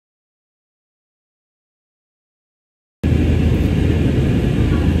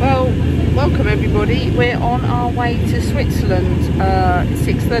everybody, we're on our way to Switzerland.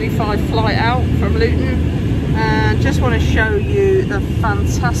 6:35 flight out from Luton, and just want to show you the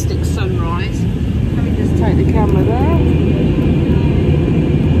fantastic sunrise. Let me just take the camera there.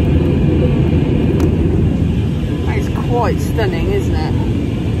 It's quite stunning, isn't it?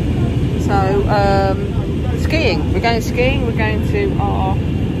 So skiing, we're going skiing. We're going to our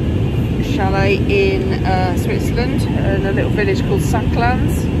chalet in Switzerland, in a little village called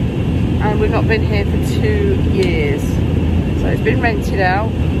Saclenste, and we've not been here for 2 years, so it's been rented out.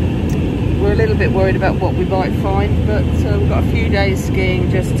 We're a little bit worried about what we might find, but we've got a few days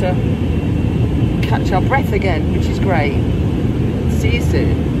skiing just to catch our breath again, which is great. See you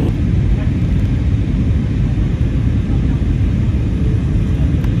soon.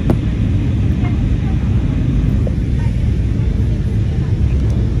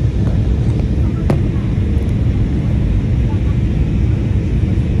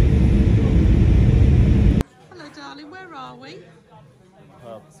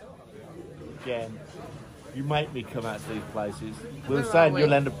 Again, you make me come out to these places. We were saying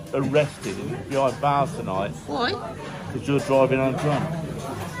you'll end up arrested behind bars tonight. Why? Because you're driving on drunk.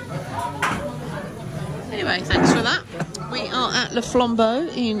 Anyway, thanks for that. We are at Le Flambeau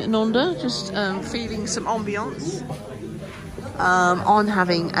in Nendaz, just feeling some ambience. I'm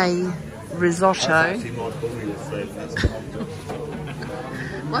having a risotto.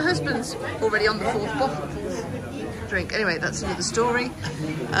 My husband's already on the 4th bottle. Drink. Anyway, that's another story.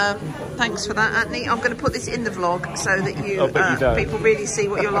 Thanks for that, Anthony. I'm going to put this in the vlog so that you people really see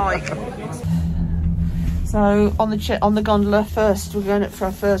what you're like. So on the gondola first, we're going for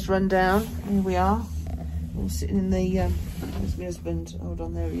our first rundown. Here we are. We're sitting in the. There's my husband. Hold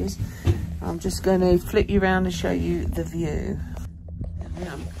on, there he is. I'm just going to flip you around and show you the view. There we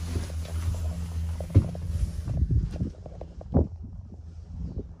are.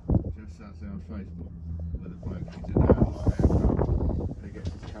 Just that's on Facebook.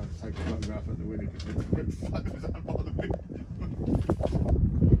 Take a photograph at the window because it's fuck was that by the window.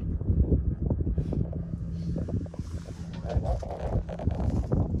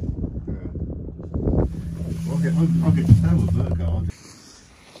 I'll get to tell with Raccard.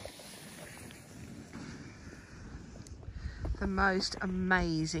 The most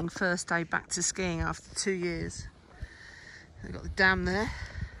amazing first day back to skiing after 2 years. They've got the dam there.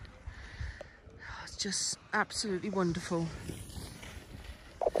 Oh, it's just absolutely wonderful.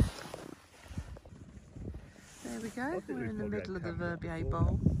 There we go, we're in the middle of the Verbier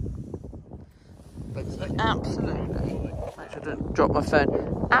bowl. Absolutely, make sure I don't drop my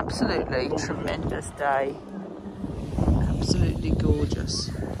phone. Absolutely tremendous day. Absolutely gorgeous.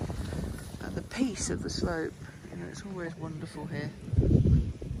 And the peace of the slope, you know, it's always wonderful here.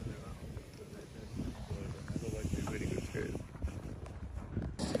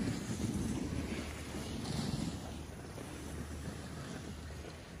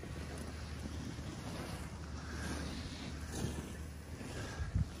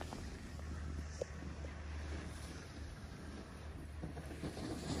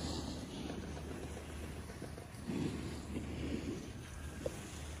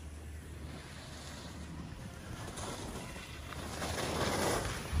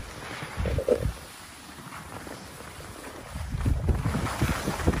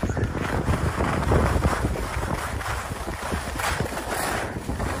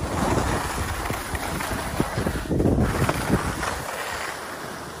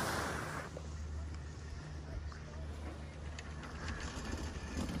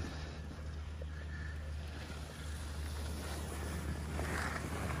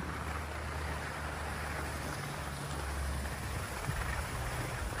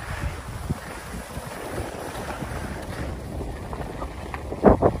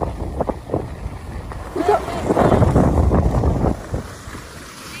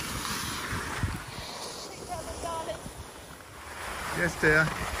 Yes, dear.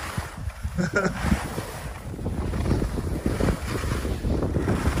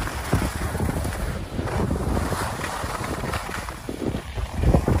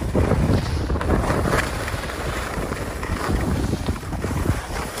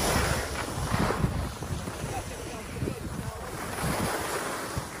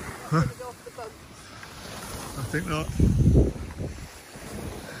 I think not.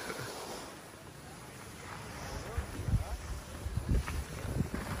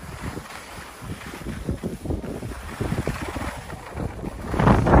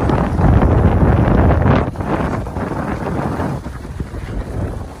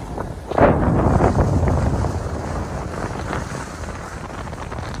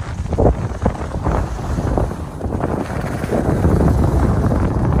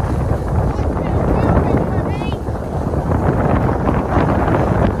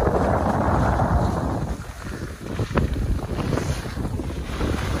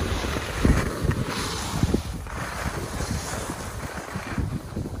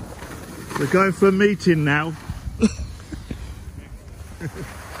 We're going for a meeting now.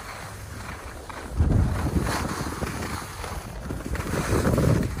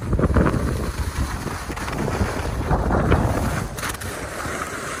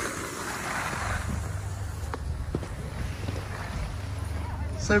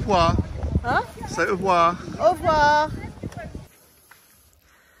 Au revoir. Huh? Say au revoir. Au revoir.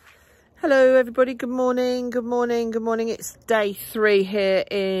 Hello everybody, good morning, good morning, good morning. It's day 3 here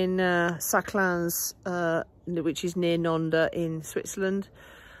in Saclenste, which is near Nendaz in Switzerland.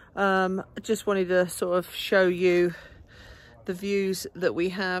 I just wanted to sort of show you the views that we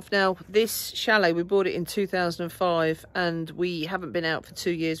have. Now this chalet, we bought it in 2005 and we haven't been out for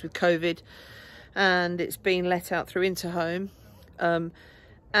 2 years with COVID, and it's been let out through Interhome.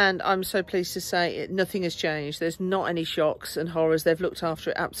 And I'm so pleased to say nothing has changed. There's not any shocks and horrors. They've looked after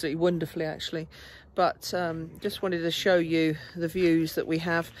it absolutely wonderfully, actually. But just wanted to show you the views that we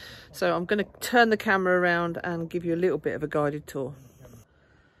have. So I'm going to turn the camera around and give you a little bit of a guided tour.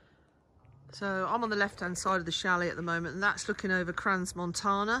 So I'm on the left-hand side of the chalet at the moment, and that's looking over Crans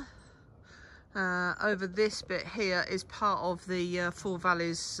Montana. Over this bit here is part of the Four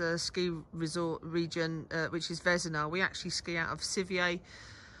Valleys ski resort region, which is Vezina. We actually ski out of Verbier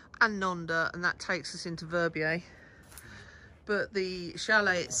and Nendaz, and that takes us into Verbier. But the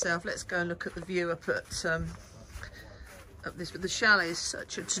chalet itself, let's go and look at the view up at up this. But the chalet is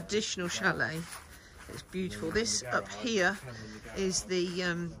such a traditional chalet. It's beautiful. This up here is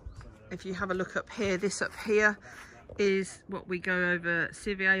the if you have a look up here, this up here is what we go over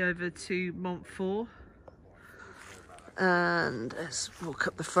Verbier over to Montfort. And let's walk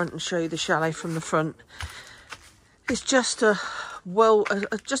up the front and show you the chalet from the front. It's just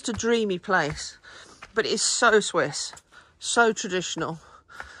just a dreamy place, but it is so Swiss, so traditional.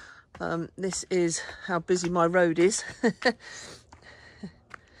 This is how busy my road is.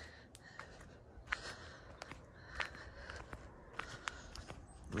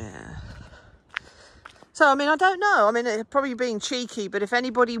 Yeah. So, I mean, I don't know. I mean, it's probably being cheeky, but if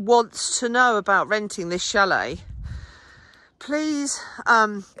anybody wants to know about renting this chalet, please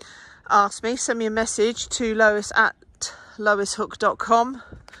ask me, send me a message to lois@loishook.com.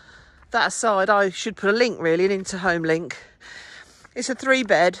 That aside, I should put a link, really, an Interhome link. It's a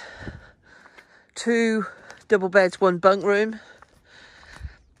 3-bed, 2 double beds, 1 bunk room.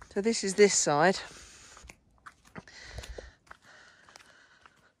 So this is this side.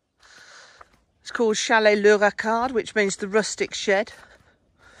 It's called Chalet Le Raccard, which means the rustic shed.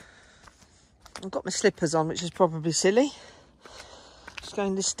 I've got my slippers on, which is probably silly. Just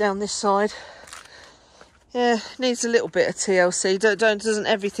going down this side. Yeah, needs a little bit of TLC. Doesn't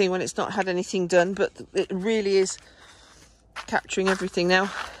everything when it's not had anything done, but it really is capturing everything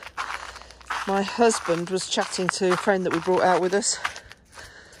now. My husband was chatting to a friend that we brought out with us.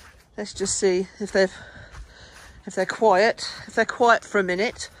 Let's just see if they're quiet. If they're quiet for a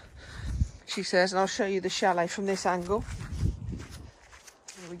minute, she says, and I'll show you the chalet from this angle.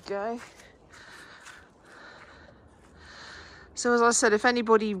 There we go. So as I said, if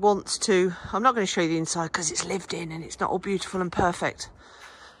anybody wants to, I'm not going to show you the inside because it's lived in and it's not all beautiful and perfect.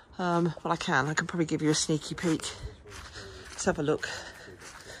 Well, I can probably give you a sneaky peek. Let's have a look.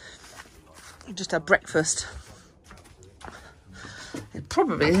 I just had breakfast. It's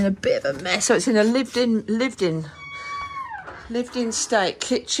probably in a bit of a mess. So it's in a lived in state.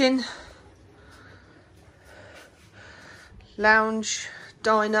 Kitchen, lounge,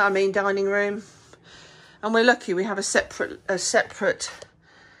 dining room. And we're lucky we have a separate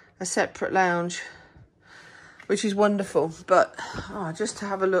lounge, which is wonderful. But just to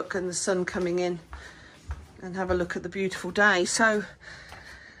have a look and the sun coming in and have a look at the beautiful day. So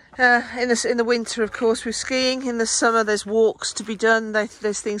in the winter, of course, we're skiing. In the summer, there's walks to be done.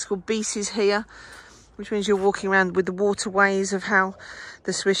 There's things called bieses here, which means you're walking around with the waterways of how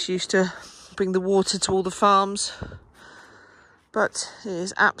the Swiss used to bring the water to all the farms. But it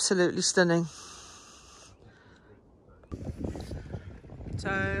is absolutely stunning. So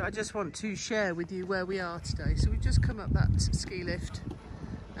I just want to share with you where we are today. So we've just come up that ski lift,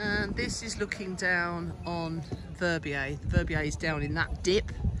 and this is looking down on Verbier. Verbier is down in that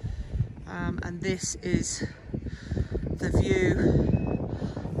dip, and this is the view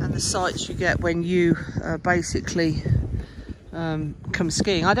and the sights you get when you basically come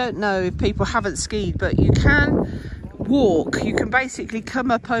skiing. I don't know if people haven't skied, but you can walk. You can basically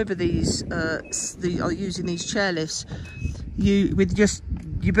come up over these using these chairlifts. With just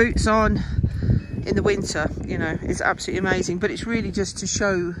your boots on in the winter, you know, it's absolutely amazing. But it's really just to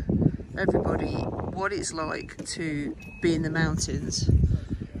show everybody what it's like to be in the mountains.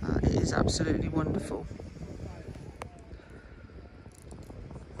 It is absolutely wonderful.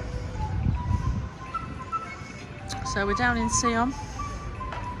 So we're down in Sion,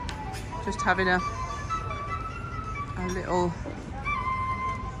 just having a little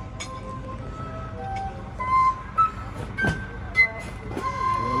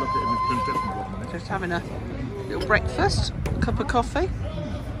little breakfast, a cup of coffee,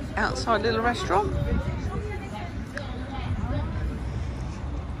 outside little restaurant.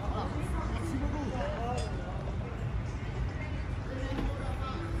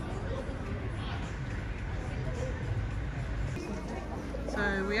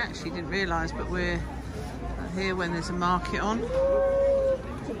 So we actually didn't realise, but we're here when there's a market on.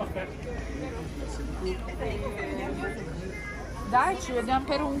 Dai, ci vediamo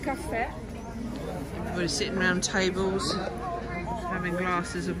per un caffè. Everybody's sitting around tables, having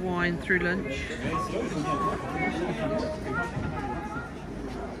glasses of wine through lunch.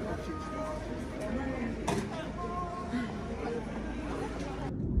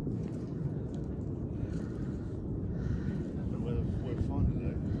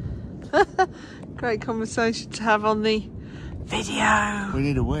 Great conversation to have on the video. We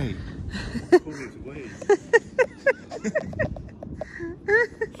need a wee.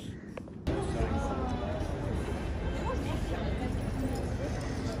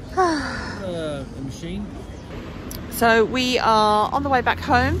 A machine. So we are on the way back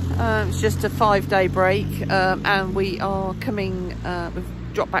home. It's just a 5-day break, and we are coming.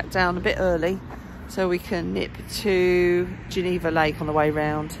 We've dropped back down a bit early, so we can nip to Geneva Lake on the way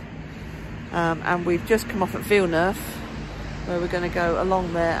round. And we've just come off at Villeneuve, where we're going to go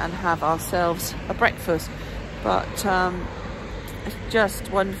along there and have ourselves a breakfast. But it's just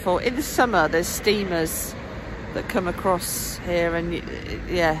wonderful. In the summer, there's steamers that come across here, and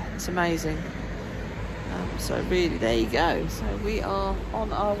yeah, it's amazing. So really, there you go. So we are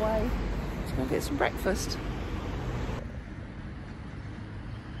on our way to go get some breakfast.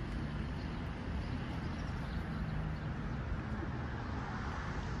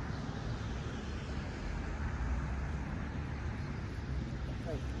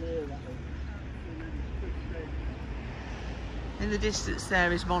 In the distance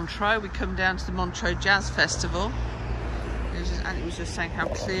there is Montreux. We come down to the Montreux Jazz Festival. And it was just saying how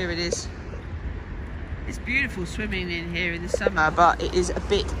clear it is. It's beautiful swimming in here in the summer, but it is a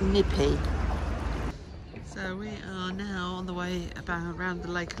bit nippy. So we are now on the way around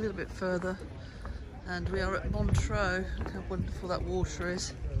the lake a little bit further, and we are at Montreux. Look how wonderful that water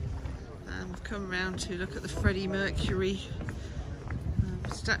is. And we've come around to look at the Freddie Mercury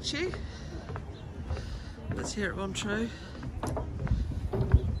statue. That's here at Montreux.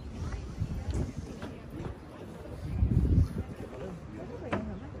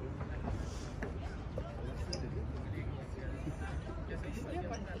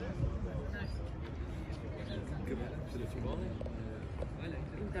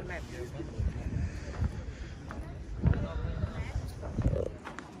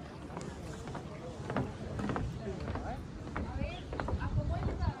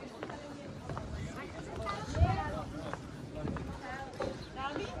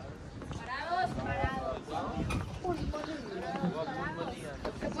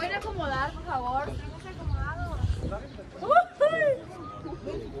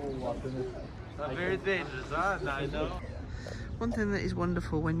 Very dangerous, huh? I know. One thing that is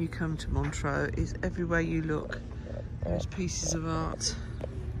wonderful when you come to Montreux is everywhere you look, there's pieces of art.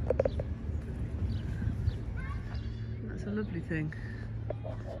 That's a lovely thing.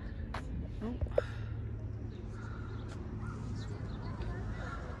 Oh.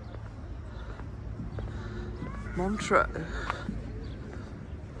 Montreux.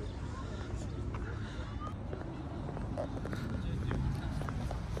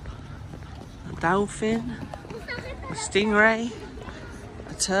 A dolphin, a stingray,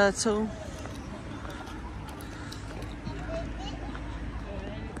 a turtle.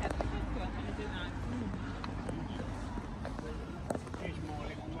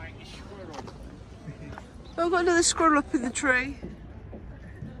 Oh, I've got another squirrel up in the tree.